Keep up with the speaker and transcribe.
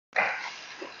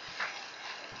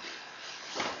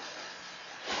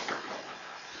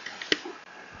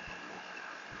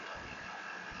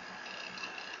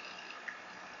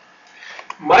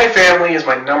My family is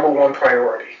my #1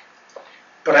 priority,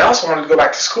 but I also wanted to go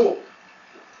back to school.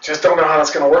 Just don't know how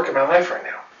that's going to work in my life right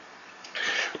now.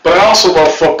 But I also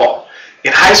love football.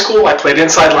 In high school, I played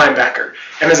inside linebacker,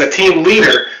 and as a team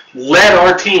leader, led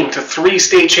our team to 3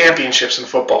 state championships in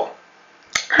football.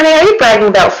 Honey, are you bragging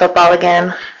about football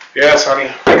again? Yes, honey.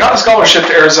 I got a scholarship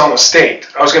to Arizona State.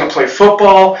 I was going to play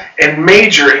football and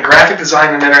major in graphic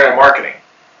design and internet marketing.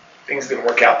 Things didn't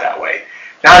work out that way.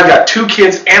 Now I've got 2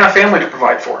 kids and a family to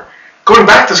provide for. Going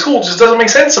back to school just doesn't make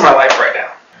sense in my life right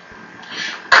now.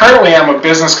 Currently, I'm a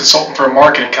business consultant for a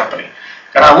marketing company,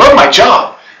 and I love my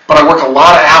job, but I work a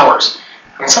lot of hours,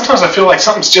 and sometimes I feel like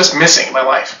something's just missing in my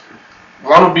life.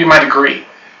 1 would be my degree.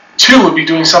 2 would be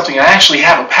doing something I actually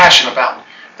have a passion about.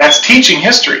 That's teaching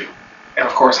history, and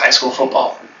of course, high school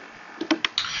football.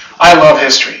 I love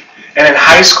history, and in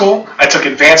high school, I took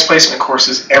advanced placement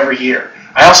courses every year.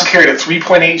 I also carried a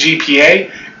 3.8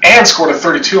 GPA and scored a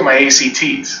 32 on my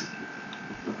ACTs.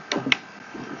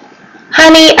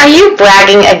 Honey, are you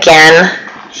bragging again?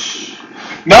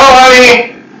 No,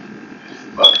 honey!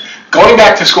 Look, going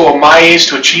back to school at my age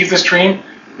to achieve this dream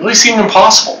really seemed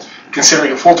impossible,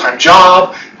 considering a full-time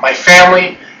job, my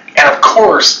family, and of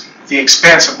course, the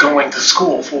expense of going to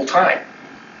school full-time.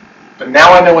 But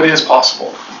now I know it is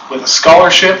possible, with a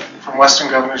scholarship from Western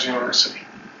Governors University.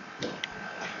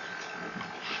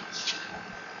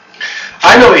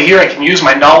 I know that here I can use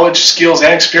my knowledge, skills,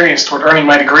 and experience toward earning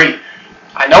my degree.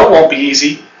 I know it won't be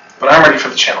easy, but I'm ready for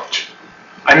the challenge.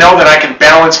 I know that I can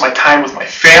balance my time with my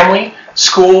family,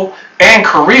 school, and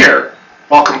career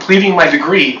while completing my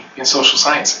degree in social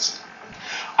sciences.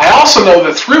 I also know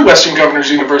that through Western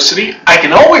Governors University, I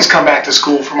can always come back to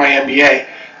school for my MBA.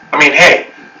 I mean,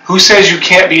 hey, who says you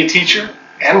can't be a teacher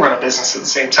and run a business at the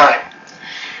same time?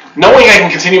 Knowing I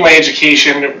can continue my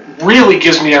education really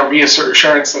gives me a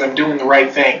reassurance that I'm doing the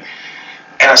right thing,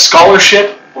 and a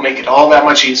scholarship will make it all that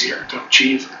much easier to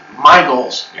achieve my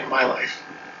goals in my life.